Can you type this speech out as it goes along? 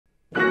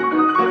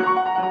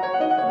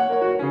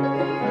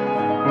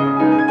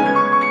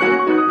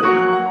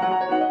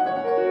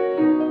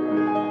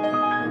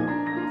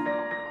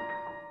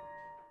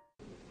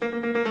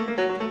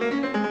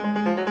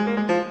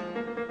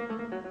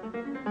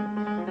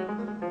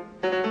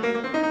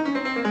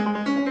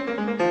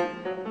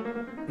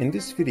In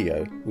this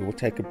video, we will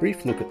take a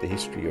brief look at the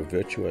history of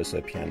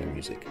virtuoso piano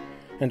music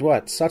and why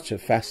it's such a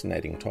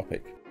fascinating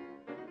topic.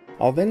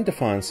 I'll then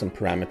define some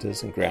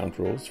parameters and ground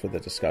rules for the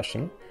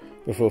discussion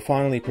before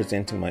finally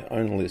presenting my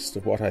own list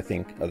of what I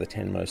think are the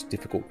 10 most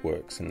difficult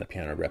works in the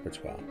piano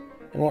repertoire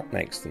and what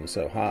makes them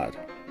so hard.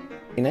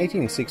 In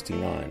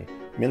 1869,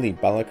 Mily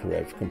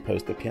Balakarev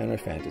composed the piano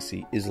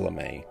fantasy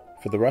Izlomay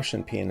for the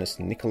Russian pianist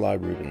Nikolai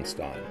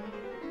Rubinstein.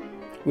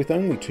 With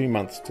only 2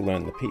 months to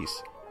learn the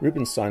piece,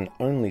 Rubinstein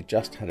only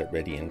just had it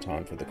ready in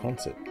time for the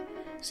concert,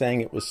 saying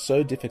it was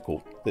so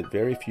difficult that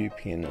very few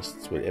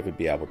pianists would ever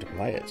be able to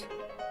play it.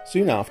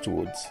 Soon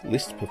afterwards,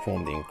 Liszt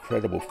performed the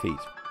incredible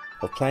feat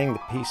of playing the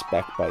piece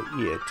back by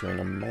ear to an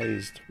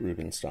amazed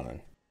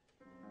Rubinstein.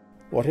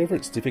 Whatever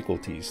its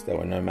difficulties, they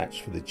were no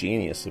match for the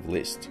genius of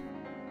Liszt.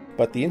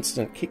 But the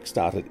incident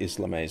kick-started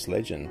Izlomay's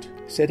legend,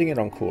 setting it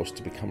on course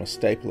to become a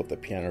staple of the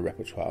piano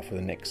repertoire for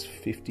the next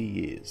 50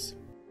 years.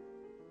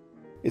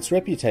 Its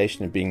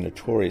reputation of being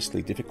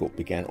notoriously difficult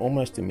began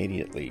almost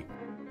immediately,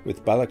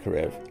 with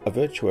Balakarev, a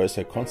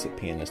virtuoso concert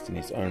pianist in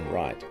his own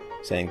right,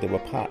 saying there were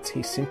parts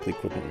he simply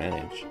couldn't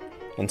manage,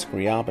 and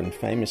Scriabin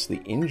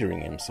famously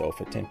injuring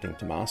himself attempting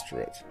to master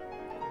it.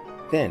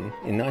 Then,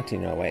 in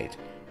 1908,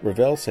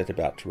 Ravel set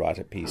about to write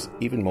a piece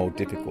even more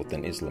difficult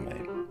than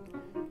Izlomay.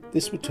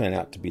 This would turn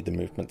out to be the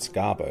movement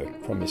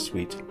Sgarbo from his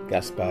suite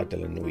Gaspard de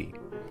la Nuit,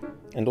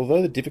 and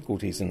although the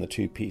difficulties in the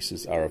two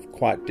pieces are of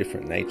quite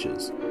different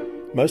natures,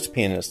 most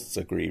pianists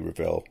agree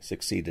Ravel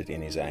succeeded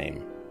in his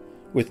aim.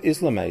 With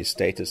Izlomay's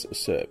status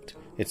usurped,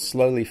 it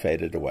slowly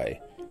faded away,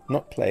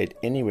 not played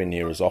anywhere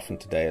near as often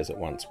today as it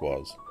once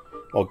was,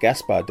 while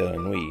Gaspard de la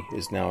Nuit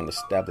is now an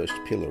established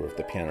pillar of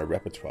the piano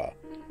repertoire,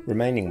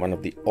 remaining one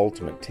of the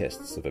ultimate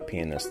tests of a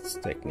pianist's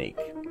technique.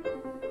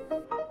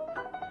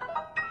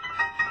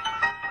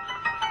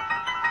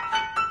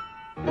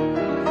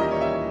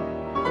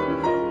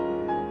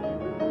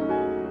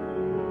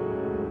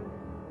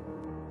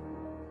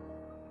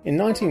 In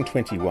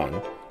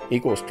 1921,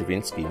 Igor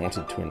Stravinsky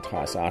wanted to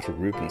entice Arthur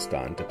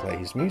Rubinstein to play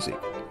his music,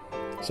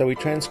 so he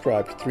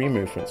transcribed 3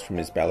 movements from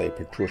his ballet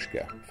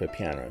Petrouchka for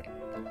piano.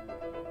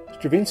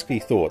 Stravinsky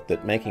thought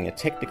that making a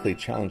technically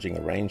challenging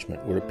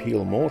arrangement would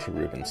appeal more to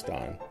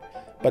Rubinstein,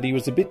 but he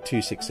was a bit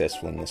too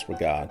successful in this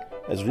regard,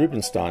 as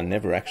Rubinstein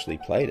never actually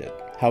played it.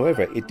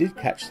 However, it did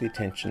catch the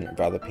attention of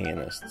other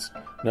pianists,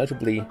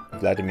 notably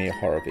Vladimir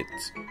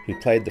Horowitz, who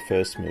played the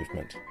first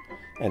movement,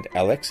 and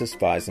Alexis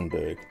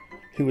Weissenberg,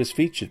 who was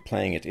featured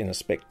playing it in a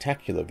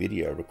spectacular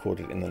video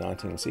recorded in the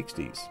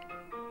 1960s.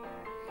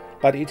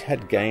 But it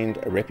had gained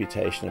a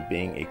reputation of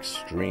being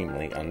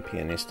extremely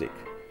unpianistic,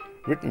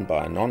 written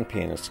by a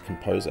non-pianist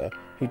composer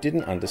who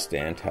didn't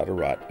understand how to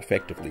write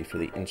effectively for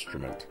the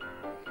instrument.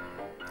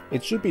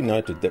 It should be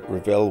noted that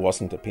Ravel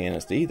wasn't a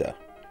pianist either,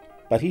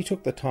 but he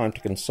took the time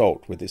to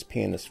consult with his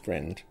pianist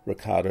friend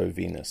Riccardo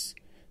Venus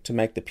to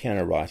make the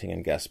piano writing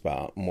in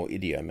Gaspard more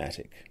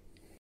idiomatic.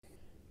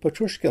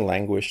 Petrouchka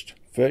languished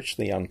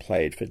virtually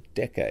unplayed for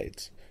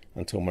decades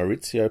until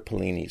Maurizio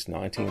Pollini's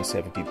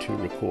 1972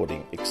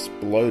 recording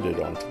exploded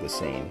onto the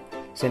scene,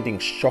 sending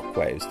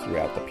shockwaves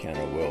throughout the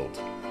piano world.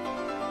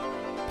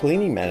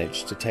 Pollini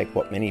managed to take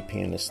what many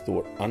pianists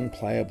thought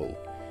unplayable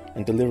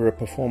and deliver a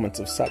performance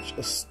of such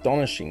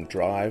astonishing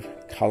drive,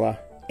 colour,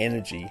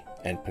 energy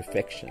and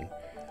perfection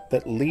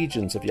that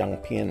legions of young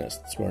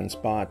pianists were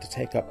inspired to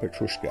take up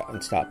Petrouchka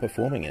and start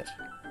performing it.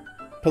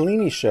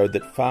 Pollini showed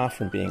that far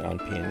from being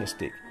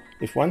unpianistic,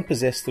 if one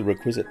possessed the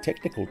requisite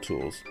technical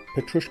tools,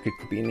 Petrouchka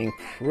could be an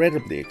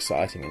incredibly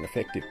exciting and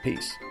effective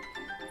piece,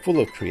 full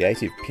of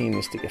creative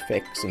pianistic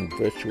effects and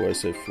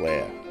virtuoso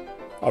flair.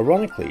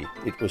 Ironically,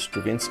 it was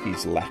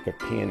Stravinsky's lack of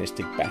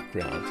pianistic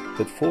background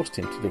that forced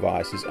him to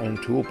devise his own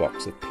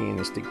toolbox of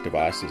pianistic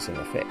devices and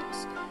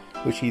effects,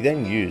 which he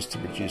then used to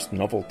produce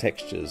novel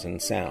textures and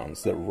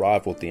sounds that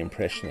rivaled the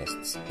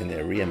Impressionists in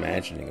their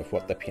reimagining of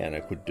what the piano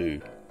could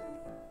do.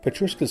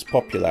 Petrouchka's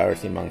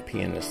popularity among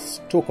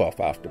pianists took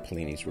off after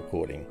Pollini's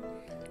recording,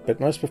 but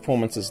most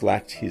performances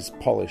lacked his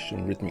polish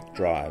and rhythmic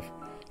drive,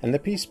 and the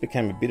piece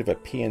became a bit of a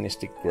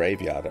pianistic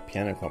graveyard at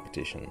piano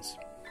competitions.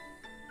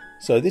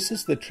 So this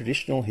is the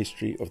traditional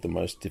history of the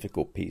most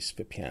difficult piece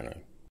for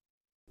piano.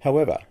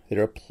 However,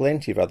 there are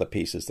plenty of other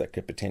pieces that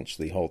could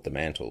potentially hold the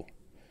mantle.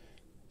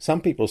 Some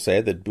people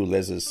say that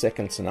Boulez's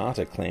second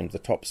sonata claimed the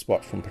top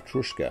spot from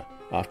Petrouchka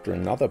after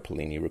another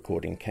Pollini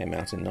recording came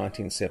out in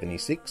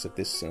 1976 of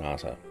this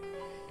sonata,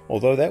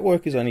 although that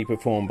work is only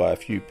performed by a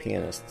few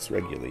pianists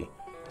regularly,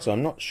 so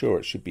I'm not sure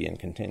it should be in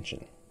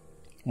contention.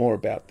 More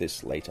about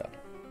this later.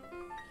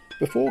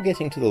 Before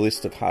getting to the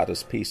list of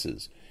hardest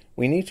pieces,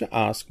 we need to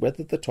ask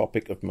whether the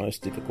topic of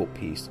most difficult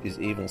piece is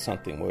even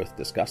something worth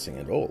discussing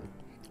at all.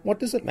 What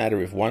does it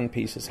matter if one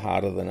piece is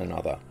harder than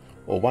another,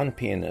 or one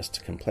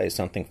pianist can play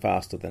something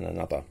faster than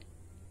another?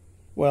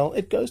 Well,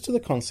 it goes to the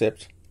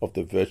concept of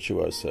the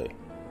virtuoso.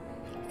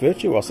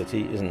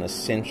 Virtuosity is an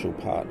essential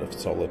part of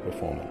solo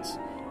performance,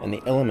 and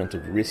the element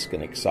of risk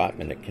and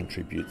excitement it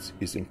contributes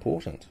is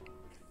important.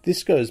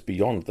 This goes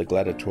beyond the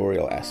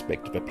gladiatorial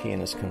aspect of a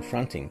pianist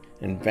confronting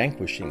and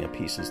vanquishing a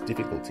piece's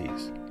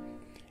difficulties.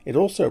 It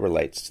also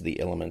relates to the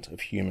element of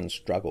human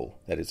struggle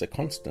that is a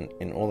constant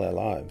in all our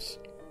lives.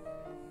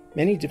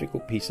 Many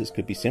difficult pieces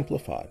could be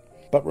simplified,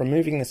 but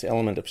removing this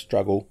element of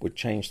struggle would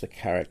change the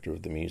character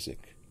of the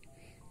music.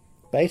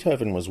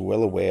 Beethoven was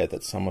well aware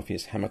that some of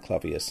his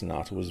Hammerklavier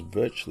sonata was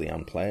virtually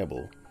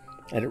unplayable,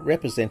 and it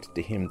represented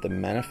to him the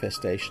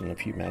manifestation of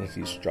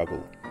humanity's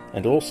struggle,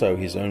 and also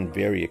his own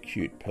very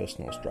acute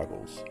personal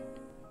struggles.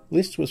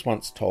 Liszt was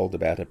once told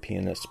about a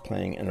pianist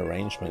playing an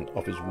arrangement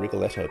of his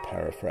Rigoletto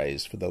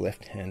paraphrase for the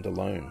left hand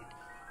alone.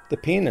 The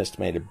pianist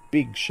made a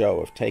big show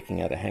of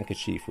taking out a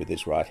handkerchief with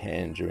his right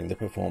hand during the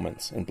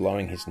performance and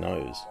blowing his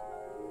nose.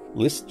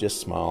 Liszt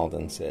just smiled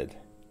and said,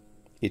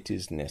 "It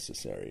is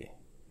necessary."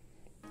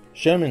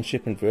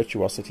 Showmanship and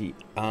virtuosity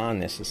are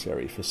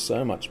necessary for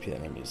so much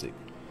piano music,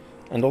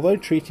 and although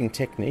treating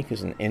technique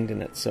as an end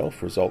in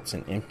itself results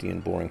in empty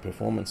and boring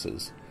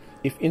performances,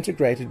 if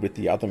integrated with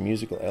the other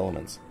musical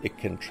elements, it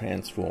can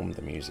transform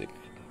the music.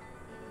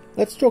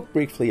 Let's talk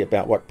briefly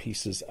about what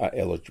pieces are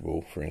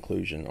eligible for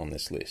inclusion on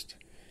this list,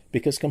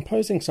 because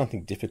composing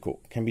something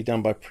difficult can be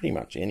done by pretty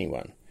much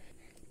anyone,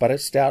 but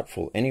it's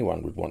doubtful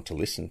anyone would want to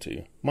listen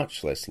to,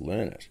 much less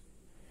learn it.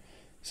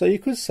 So you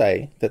could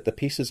say that the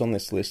pieces on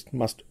this list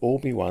must all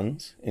be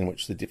ones in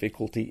which the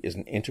difficulty is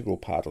an integral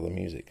part of the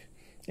music.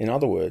 In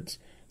other words,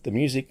 the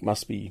music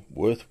must be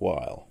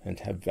worthwhile and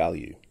have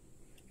value.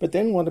 But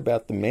then what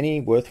about the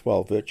many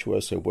worthwhile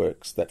virtuoso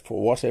works that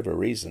for whatever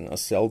reason are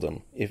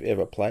seldom, if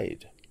ever,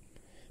 played?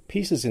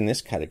 Pieces in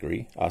this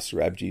category are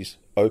Sirabji's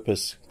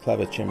Opus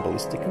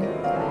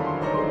Clavicemballisticum,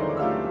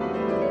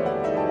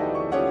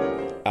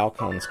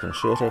 Alkan's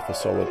Concerto for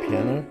Solo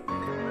Piano,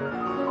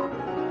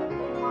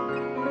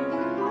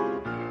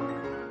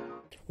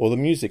 or the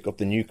music of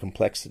the New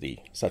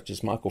Complexity, such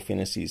as Michael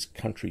Finnessey's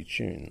Country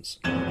Tunes.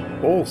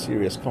 All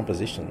serious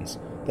compositions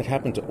that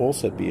happen to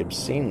also be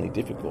obscenely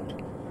difficult,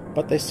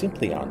 but they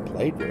simply aren't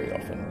played very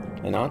often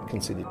and aren't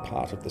considered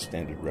part of the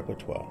standard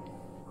repertoire.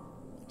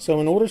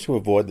 So in order to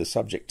avoid the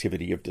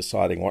subjectivity of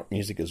deciding what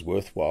music is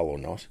worthwhile or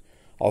not,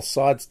 I'll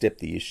sidestep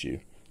the issue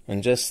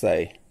and just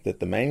say that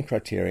the main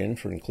criterion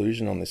for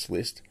inclusion on this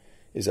list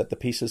is that the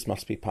pieces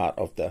must be part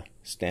of the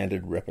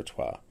standard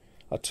repertoire,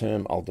 a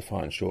term I'll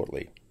define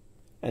shortly.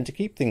 And to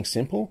keep things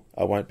simple,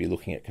 I won't be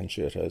looking at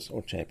concertos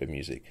or chamber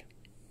music.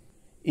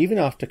 Even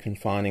after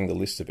confining the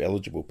list of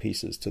eligible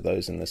pieces to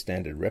those in the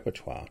standard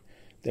repertoire,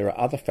 there are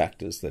other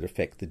factors that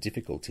affect the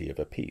difficulty of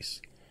a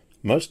piece,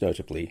 most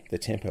notably the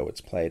tempo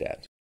it's played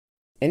at.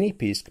 Any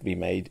piece can be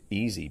made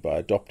easy by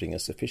adopting a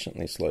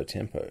sufficiently slow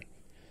tempo,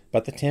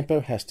 but the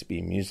tempo has to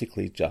be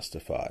musically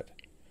justified.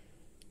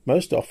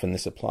 Most often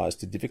this applies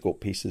to difficult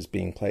pieces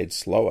being played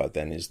slower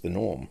than is the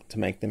norm to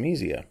make them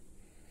easier.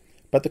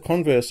 But the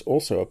converse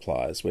also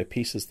applies where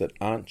pieces that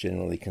aren't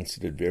generally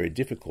considered very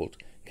difficult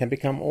can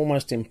become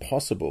almost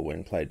impossible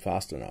when played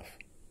fast enough.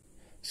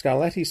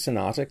 Scarlatti's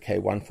Sonata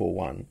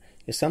K141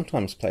 is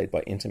sometimes played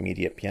by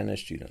intermediate piano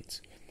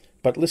students,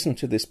 but listen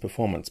to this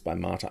performance by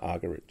Marta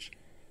Argerich.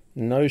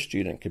 No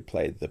student could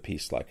play the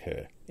piece like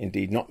her.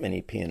 Indeed, not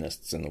many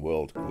pianists in the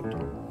world could.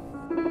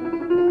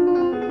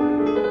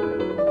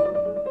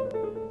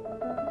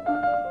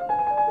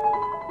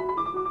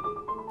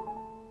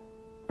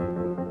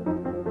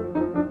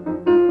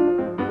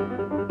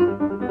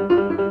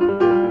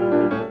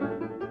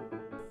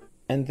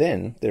 And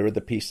then there are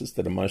the pieces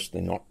that are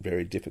mostly not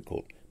very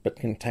difficult, but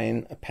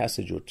contain a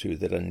passage or two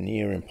that are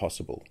near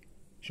impossible.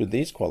 Should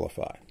these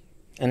qualify?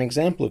 An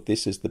example of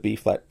this is the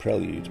B-flat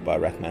Prelude by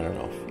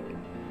Rachmaninoff.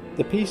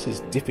 The piece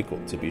is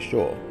difficult to be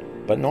sure,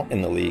 but not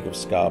in the league of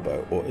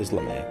Scarbo or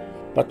Islamé.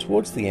 But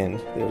towards the end,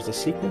 there is a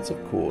sequence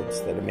of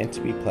chords that are meant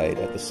to be played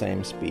at the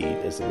same speed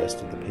as the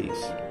rest of the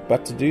piece.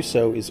 But to do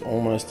so is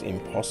almost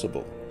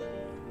impossible.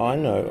 I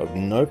know of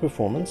no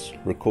performance,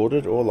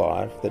 recorded or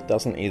live, that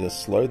doesn't either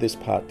slow this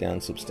part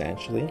down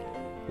substantially,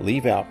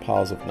 leave out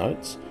piles of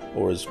notes,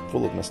 or is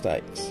full of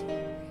mistakes.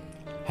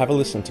 Have a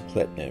listen to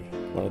Pletnev,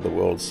 one of the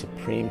world's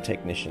supreme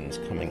technicians,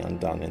 coming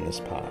undone in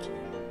this part.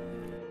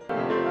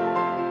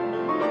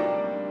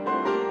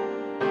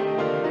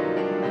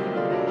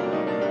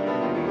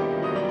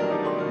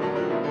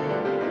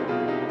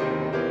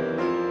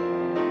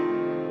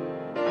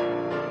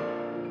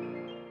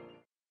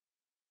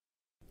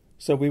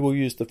 So we will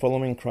use the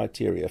following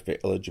criteria for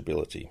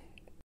eligibility.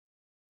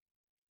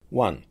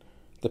 1.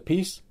 The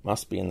piece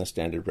must be in the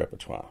standard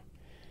repertoire.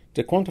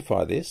 To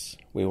quantify this,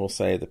 we will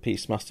say the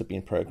piece must have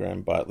been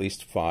programmed by at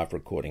least 5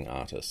 recording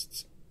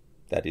artists,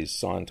 that is,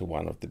 signed to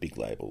one of the big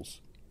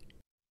labels.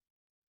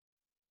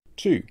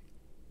 2.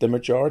 The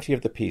majority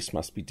of the piece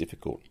must be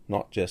difficult,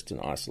 not just an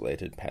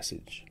isolated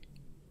passage.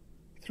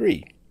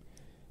 3.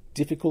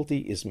 Difficulty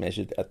is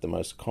measured at the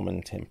most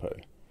common tempo,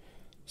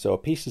 so a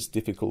piece's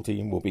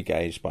difficulty will be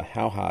gauged by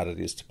how hard it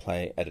is to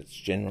play at its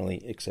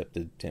generally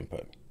accepted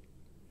tempo.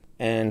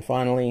 And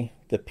finally,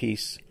 the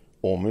piece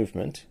or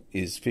movement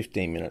is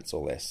 15 minutes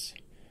or less.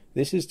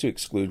 This is to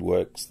exclude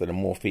works that are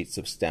more feats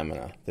of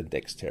stamina than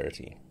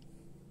dexterity.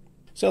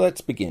 So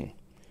let's begin.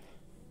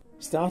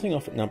 Starting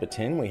off at number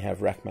 10, we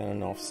have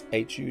Rachmaninoff's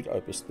Etude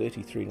Opus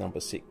 33 number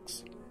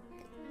 6.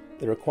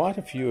 There are quite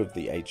a few of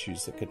the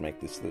etudes that could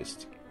make this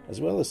list, as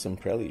well as some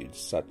preludes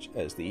such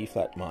as the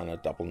E-flat minor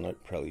double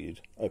note prelude,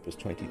 opus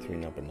 23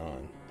 number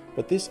 9.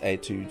 But this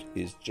etude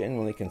is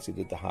generally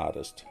considered the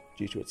hardest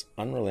due to its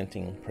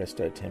unrelenting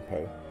presto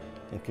tempo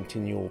and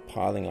continual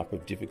piling up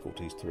of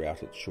difficulties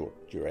throughout its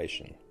short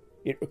duration.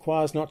 It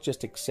requires not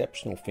just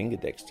exceptional finger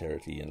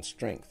dexterity and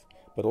strength,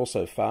 but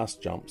also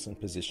fast jumps and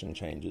position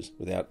changes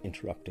without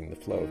interrupting the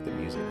flow of the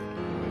music.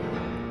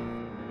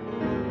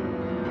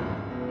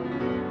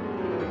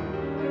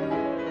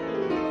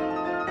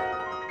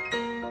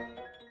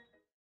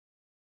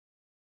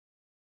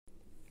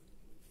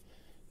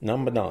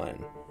 Number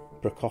 9.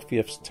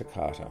 Prokofiev's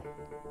Toccata.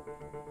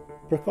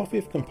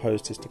 Prokofiev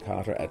composed his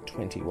toccata at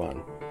 21,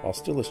 while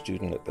still a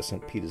student at the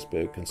St.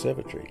 Petersburg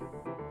Conservatory.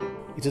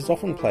 It is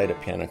often played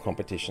at piano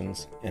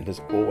competitions and has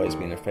always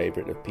been a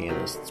favourite of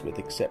pianists with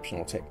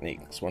exceptional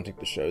techniques wanting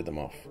to show them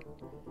off.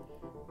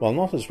 While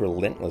not as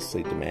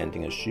relentlessly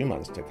demanding as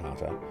Schumann's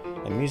toccata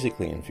and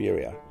musically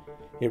inferior,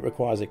 it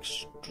requires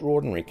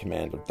extraordinary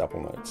command of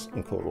double notes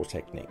and chordal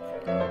technique.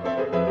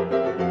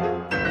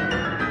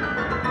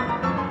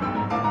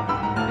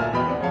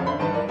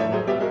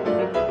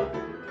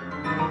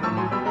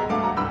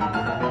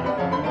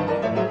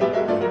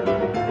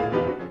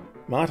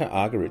 Marta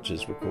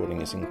Argerich's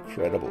recording is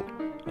incredible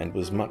and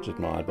was much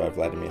admired by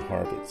Vladimir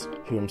Horowitz,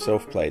 who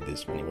himself played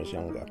this when he was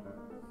younger.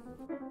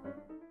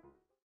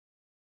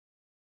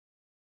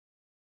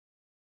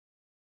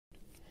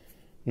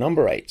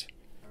 Number 8.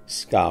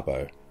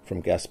 Sgarbo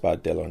from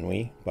Gaspard de la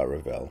Nuit by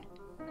Ravel.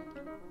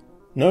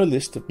 No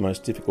list of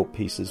most difficult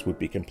pieces would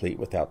be complete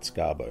without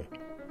Sgarbo.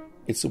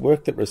 It's a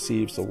work that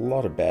receives a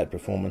lot of bad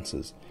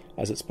performances,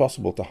 as it's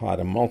possible to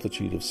hide a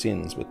multitude of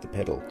sins with the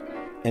pedal,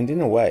 and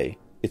in a way,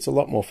 it's a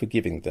lot more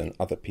forgiving than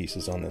other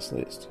pieces on this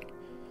list.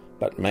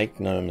 But make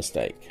no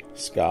mistake,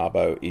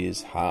 Sgarbo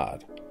is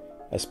hard,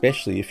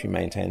 especially if you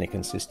maintain a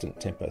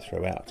consistent tempo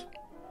throughout.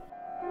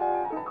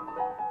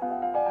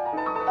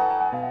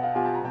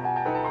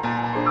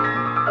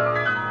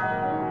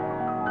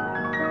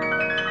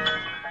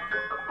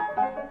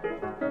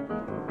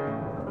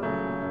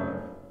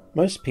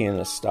 Most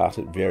pianists start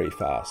it very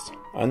fast,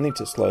 only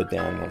to slow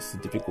down once the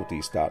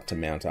difficulties start to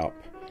mount up,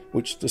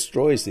 which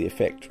destroys the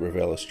effect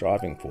Ravel is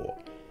striving for.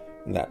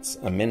 That's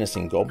a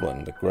menacing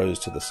goblin that grows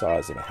to the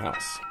size of a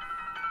house.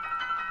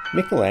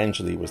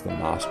 Michelangelo was the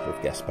master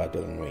of Gaspard de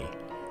la Nuit,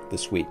 the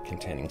suite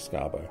containing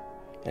Sgarbo,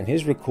 and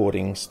his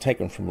recordings,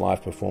 taken from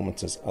live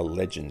performances, are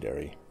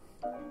legendary.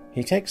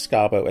 He takes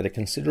Sgarbo at a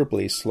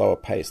considerably slower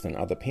pace than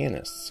other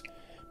pianists,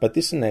 but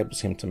this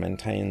enables him to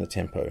maintain the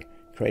tempo,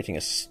 creating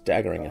a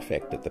staggering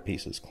effect at the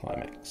piece's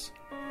climax.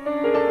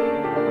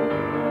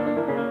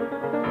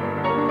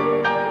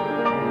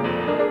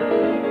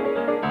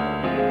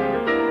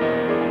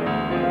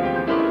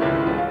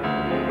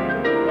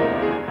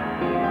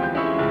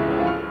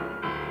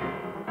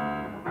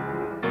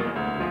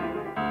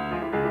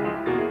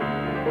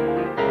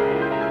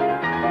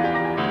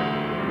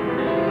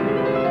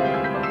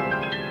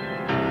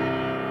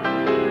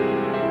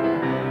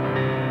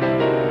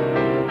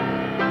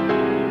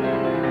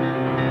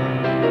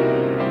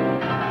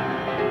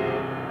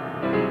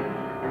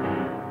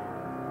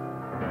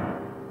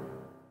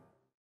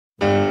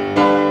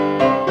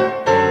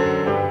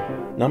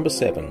 Number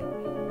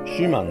 7.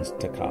 Schumann's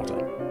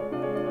Toccata.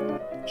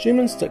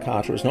 Schumann's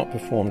toccata is not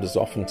performed as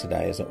often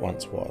today as it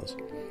once was,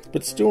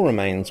 but still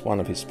remains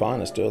one of his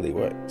finest early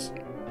works.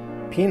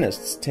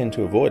 Pianists tend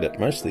to avoid it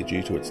mostly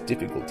due to its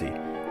difficulty,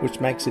 which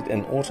makes it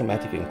an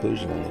automatic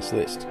inclusion on this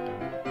list.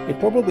 It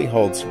probably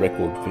holds the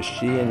record for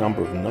sheer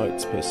number of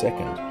notes per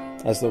second,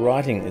 as the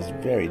writing is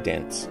very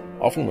dense,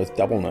 often with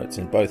double notes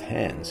in both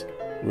hands,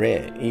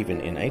 rare even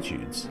in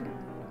etudes.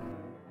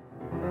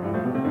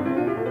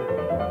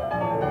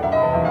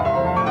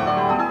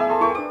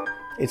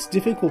 Its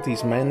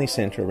difficulties mainly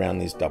centre around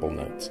these double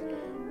notes,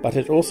 but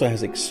it also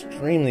has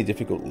extremely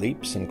difficult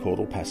leaps and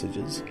chordal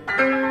passages,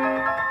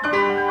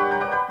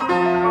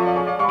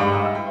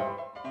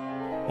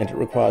 and it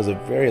requires a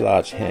very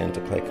large hand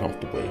to play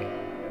comfortably.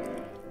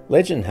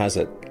 Legend has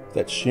it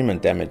that Schumann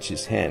damaged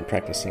his hand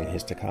practicing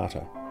his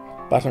toccata,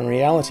 but in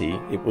reality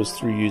it was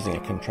through using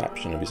a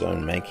contraption of his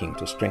own making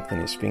to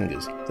strengthen his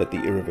fingers that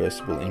the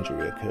irreversible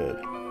injury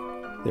occurred.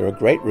 There are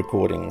great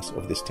recordings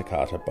of this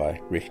toccata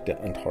by Richter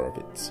and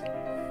Horowitz.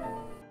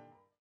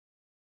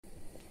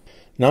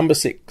 Number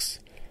 6.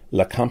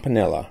 La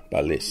Campanella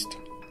by Liszt.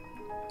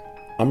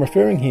 I'm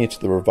referring here to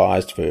the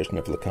revised version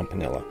of La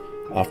Campanella,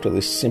 after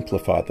Liszt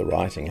simplified the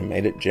writing and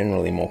made it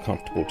generally more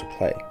comfortable to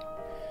play.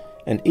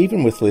 And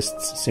even with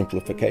Liszt's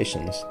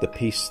simplifications, the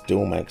piece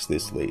still makes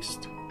this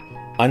list.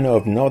 I know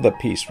of no other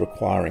piece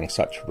requiring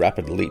such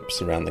rapid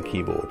leaps around the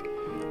keyboard,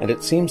 and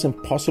it seems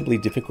impossibly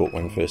difficult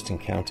when first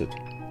encountered.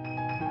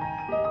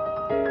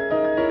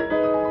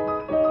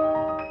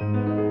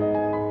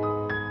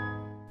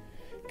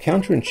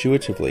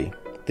 Counterintuitively,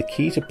 the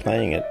key to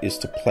playing it is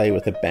to play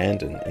with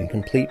abandon and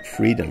complete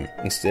freedom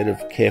instead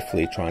of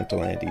carefully trying to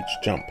land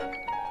each jump.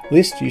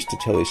 Liszt used to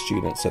tell his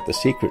students that the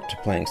secret to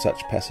playing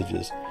such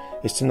passages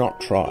is to not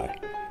try,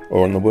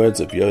 Or in the words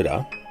of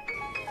Yoda,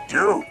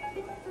 do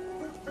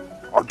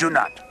or do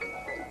not.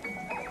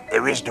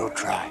 There is no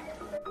try.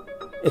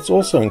 It's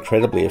also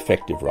incredibly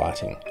effective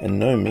writing, and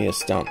no mere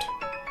stunt.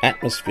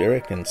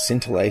 Atmospheric and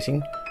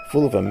scintillating,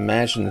 full of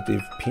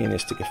imaginative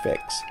pianistic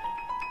effects.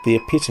 The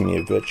epitome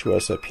of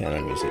virtuoso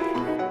piano music.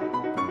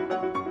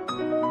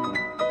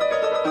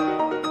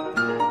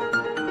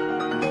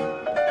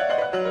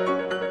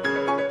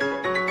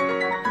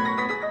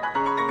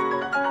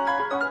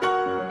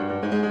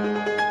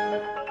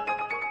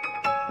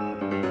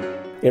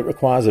 It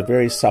requires a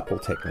very supple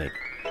technique,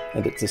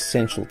 and it's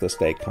essential to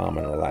stay calm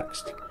and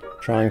relaxed.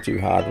 Trying too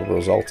hard will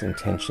result in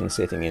tension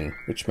setting in,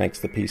 which makes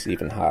the piece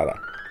even harder.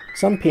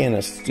 Some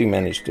pianists do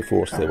manage to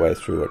force their way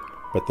through it,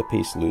 but the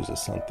piece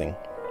loses something.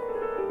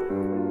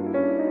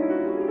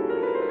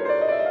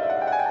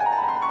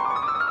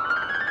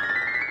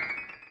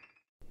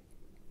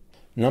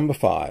 Number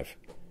 5.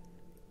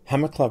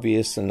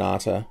 Hammerklavier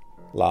Sonata,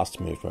 Last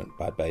Movement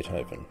by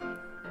Beethoven.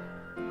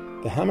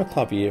 The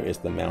Hammerklavier is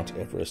the Mount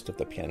Everest of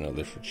the piano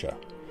literature,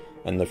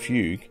 and the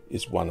fugue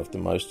is one of the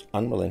most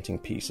unrelenting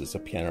pieces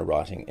of piano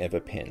writing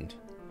ever penned.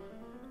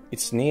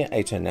 Its near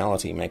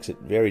atonality makes it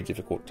very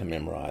difficult to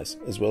memorize,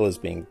 as well as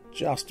being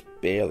just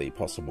barely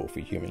possible for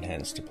human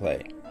hands to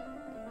play.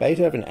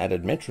 Beethoven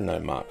added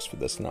metronome marks for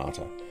the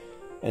sonata,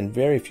 and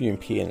very few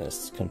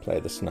pianists can play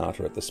the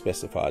sonata at the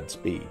specified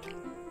speed.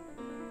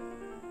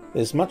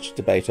 There's much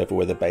debate over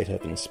whether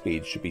Beethoven's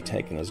speed should be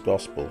taken as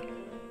gospel,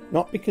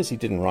 not because he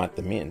didn't write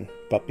them in,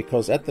 but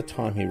because at the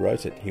time he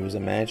wrote it he was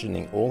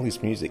imagining all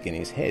his music in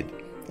his head,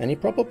 and he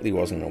probably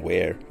wasn't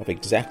aware of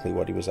exactly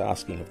what he was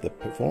asking of the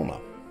performer.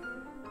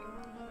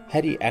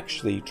 Had he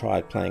actually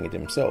tried playing it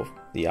himself,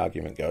 the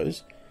argument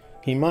goes,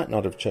 he might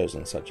not have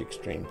chosen such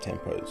extreme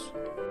tempos.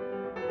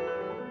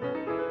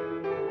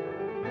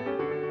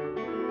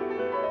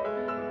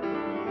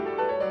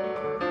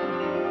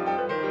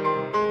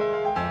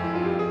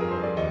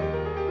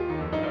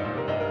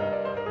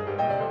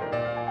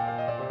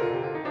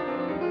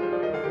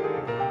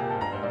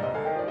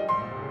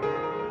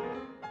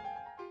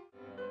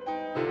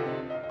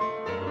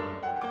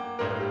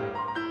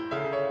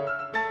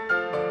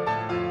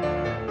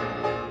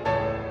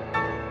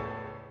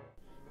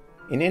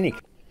 In any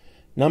case,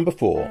 Number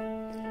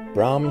 4.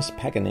 Brahms'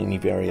 Paganini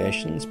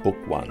Variations, Book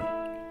 1.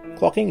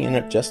 Clocking in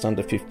at just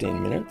under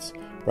 15 minutes,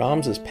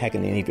 Brahms'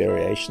 Paganini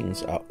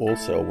Variations are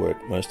also a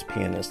work most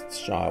pianists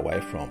shy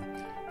away from,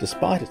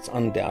 despite its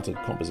undoubted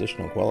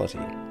compositional quality.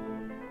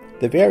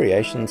 The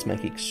variations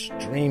make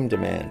extreme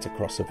demands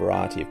across a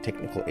variety of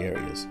technical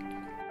areas.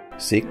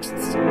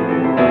 Sixths,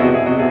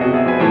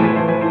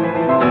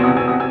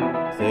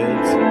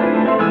 thirds,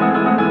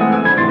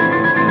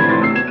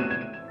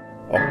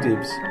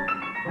 octaves,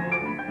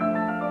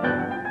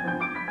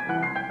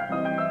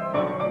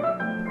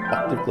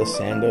 octave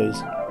glissandos,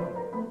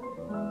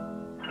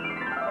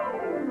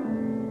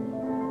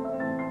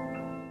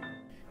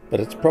 but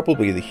it's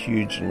probably the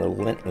huge and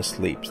relentless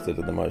leaps that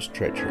are the most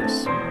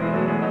treacherous.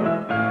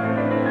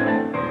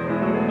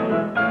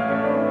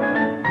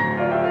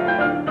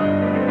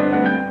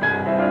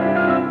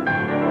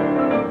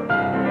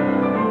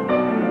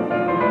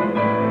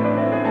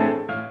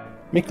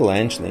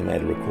 Michelangelo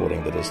made a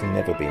recording that has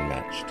never been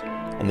matched,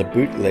 and the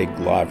bootleg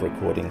live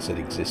recordings that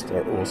exist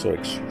are also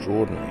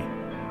extraordinary,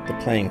 the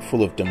playing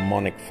full of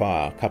demonic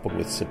fire coupled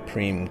with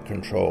supreme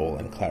control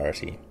and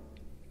clarity.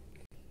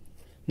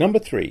 Number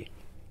 3.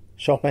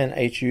 Chopin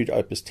Etude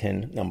Opus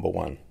 10, Number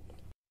 1.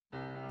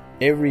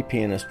 Every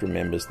pianist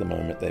remembers the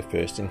moment they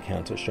first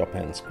encounter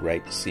Chopin's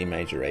great C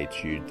major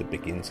etude that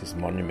begins his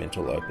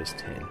monumental Opus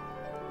 10.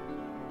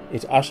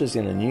 It ushers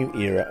in a new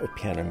era of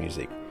piano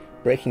music,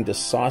 breaking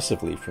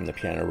decisively from the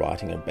piano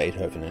writing of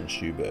Beethoven and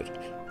Schubert,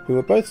 who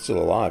were both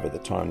still alive at the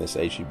time this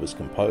etude was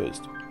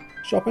composed.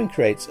 Chopin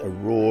creates a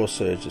raw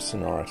surge of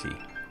sonority,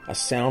 a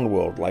sound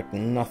world like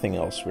nothing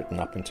else written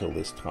up until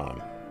this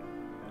time.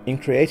 In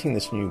creating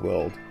this new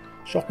world,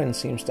 Chopin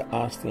seems to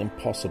ask the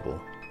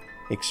impossible.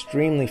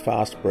 Extremely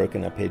fast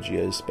broken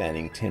arpeggios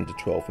spanning 10 to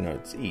 12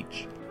 notes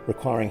each,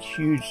 requiring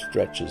huge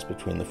stretches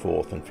between the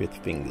fourth and fifth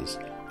fingers,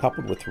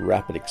 coupled with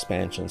rapid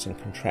expansions and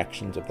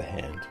contractions of the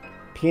hand.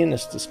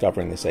 Pianists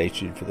discovering this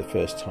etude for the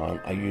first time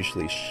are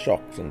usually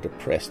shocked and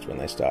depressed when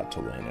they start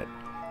to learn it.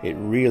 It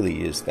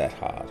really is that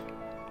hard,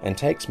 and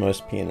takes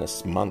most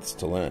pianists months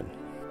to learn.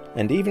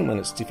 And even when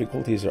its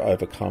difficulties are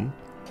overcome,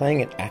 playing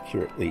it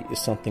accurately is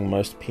something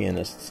most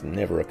pianists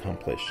never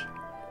accomplish.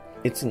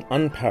 It's an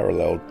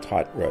unparalleled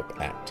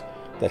tightrope act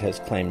that has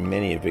claimed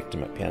many a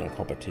victim at piano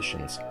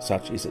competitions,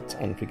 such is its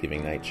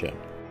unforgiving nature.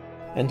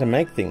 And to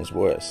make things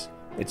worse,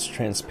 its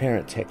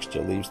transparent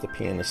texture leaves the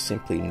pianist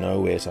simply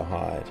nowhere to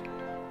hide.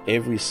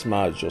 Every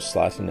smudge or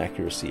slight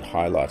inaccuracy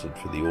highlighted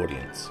for the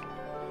audience.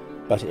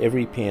 But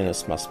every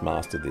pianist must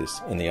master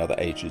this and the other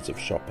etudes of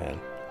Chopin.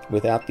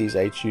 Without these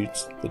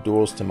etudes, the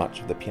doors to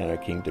much of the piano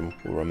kingdom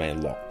will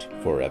remain locked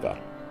forever.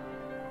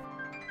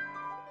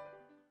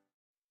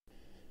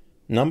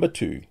 Number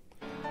 2.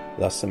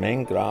 La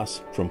Semaine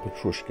Grasse from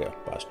Petrouchka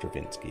by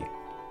Stravinsky.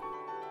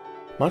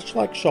 Much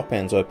like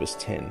Chopin's Opus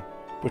 10,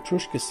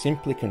 Petrouchka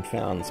simply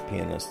confounds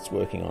pianists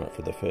working on it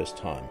for the first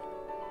time.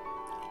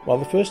 While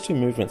the first two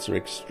movements are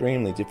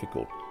extremely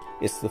difficult,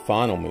 it's the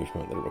final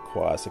movement that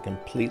requires a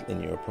completely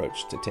new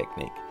approach to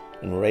technique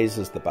and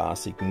raises the bar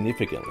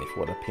significantly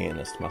for what a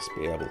pianist must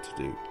be able to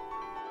do.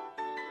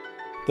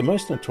 The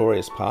most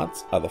notorious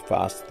parts are the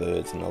fast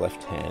thirds in the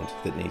left hand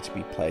that need to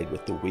be played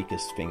with the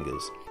weakest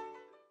fingers.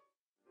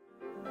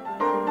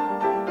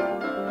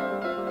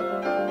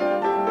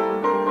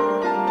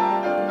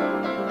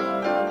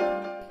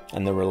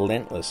 And the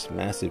relentless,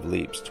 massive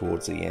leaps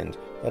towards the end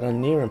that are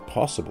near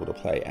impossible to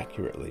play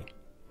accurately.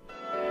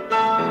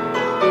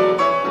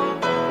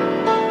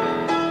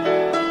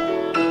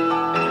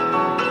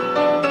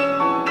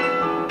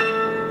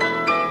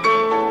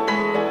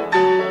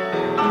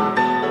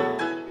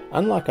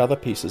 Unlike other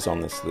pieces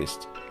on this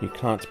list, you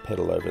can't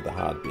pedal over the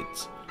hard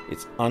bits.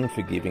 It's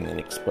unforgiving in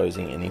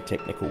exposing any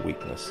technical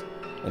weakness,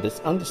 and it's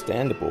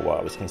understandable why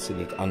it was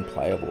considered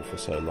unplayable for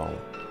so long.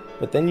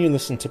 But then you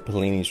listen to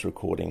Paganini's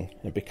recording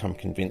and become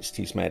convinced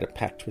he's made a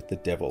pact with the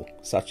devil,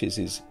 such is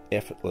his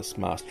effortless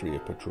mastery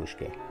of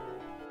Petrouchka.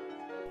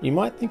 You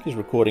might think his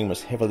recording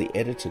was heavily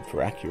edited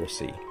for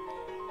accuracy,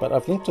 but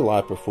I've linked a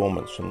live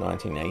performance from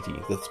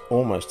 1980 that's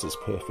almost as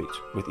perfect,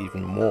 with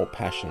even more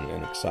passion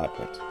and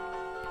excitement.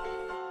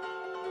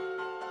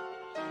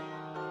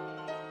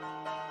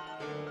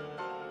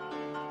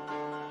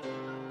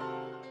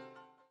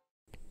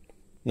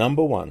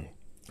 Number 1.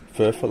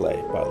 Feu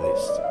Follet by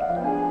Liszt.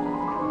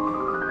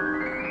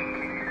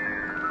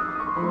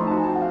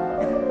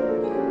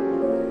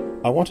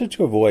 I wanted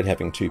to avoid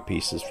having two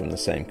pieces from the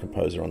same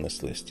composer on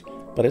this list,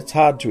 but it's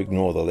hard to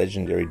ignore the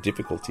legendary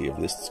difficulty of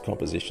Liszt's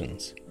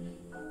compositions.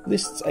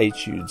 Liszt's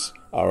etudes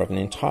are of an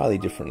entirely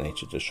different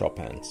nature to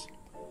Chopin's.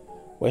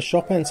 Where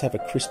Chopin's have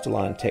a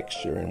crystalline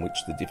texture in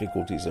which the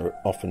difficulties are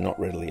often not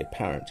readily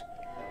apparent,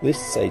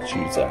 Liszt's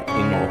etudes are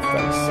in your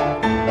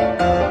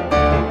face.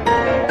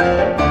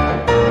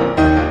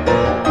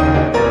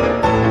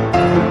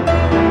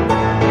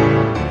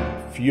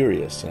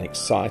 Furious and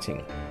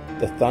exciting,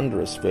 the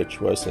thunderous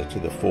virtuoso to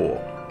the fore.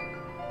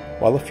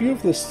 While a few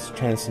of Liszt's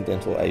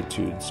transcendental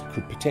etudes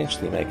could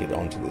potentially make it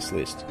onto this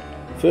list,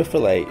 Feu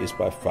Follet is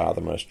by far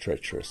the most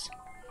treacherous.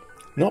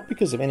 Not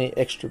because of any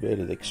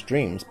extroverted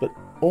extremes, but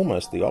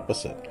almost the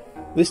opposite.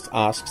 Liszt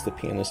asks the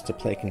pianist to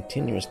play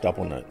continuous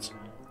double notes,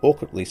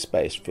 awkwardly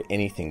spaced for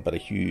anything but a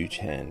huge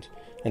hand,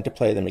 and to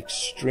play them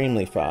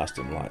extremely fast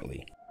and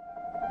lightly.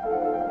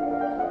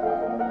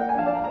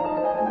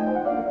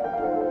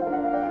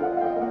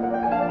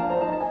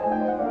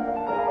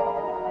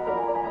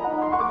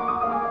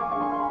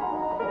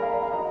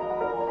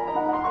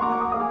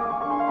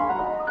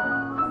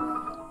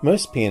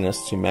 Most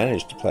pianists who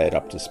manage to play it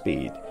up to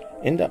speed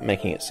end up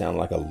making it sound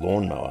like a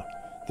lawnmower,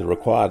 the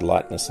required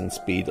lightness and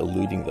speed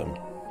eluding them.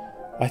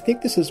 I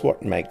think this is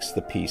what makes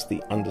the piece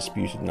the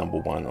undisputed number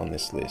 1 on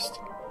this list.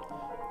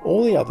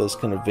 All the others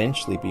can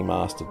eventually be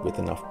mastered with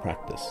enough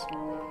practice,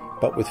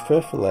 but with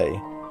Feu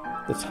Follet,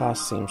 the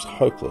task seems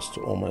hopeless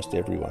to almost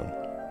everyone.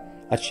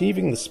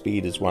 Achieving the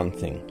speed is one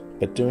thing,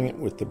 but doing it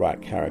with the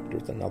right character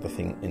is another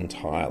thing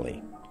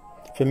entirely.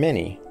 For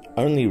many,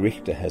 only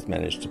Richter has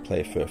managed to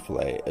play Feu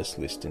Follet as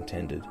Liszt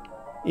intended.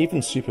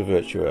 Even super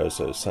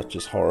virtuosos such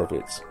as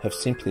Horowitz have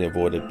simply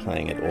avoided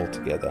playing it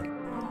altogether.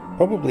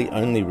 Probably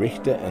only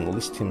Richter and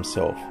Liszt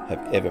himself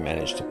have ever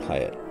managed to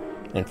play it,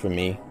 and for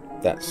me,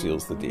 that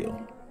seals the deal.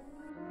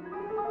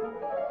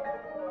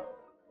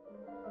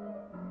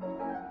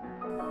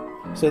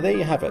 So there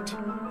you have it,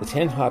 the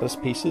 10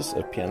 hardest pieces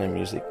of piano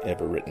music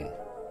ever written.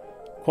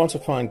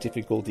 Quantifying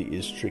difficulty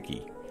is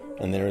tricky,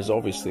 and there is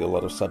obviously a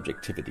lot of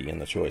subjectivity in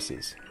the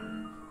choices.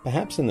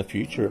 Perhaps in the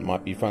future it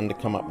might be fun to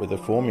come up with a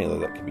formula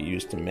that can be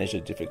used to measure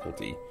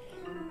difficulty,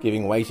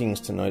 giving weightings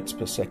to notes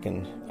per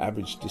second,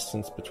 average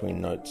distance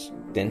between notes,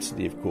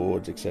 density of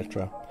chords,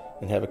 etc.,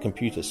 and have a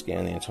computer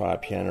scan the entire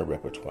piano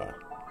repertoire.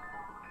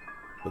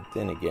 But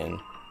then again,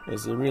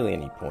 is there really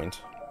any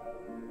point?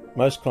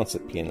 Most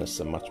concert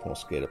pianists are much more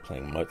scared of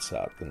playing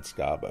Mozart than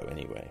Scarbo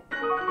anyway.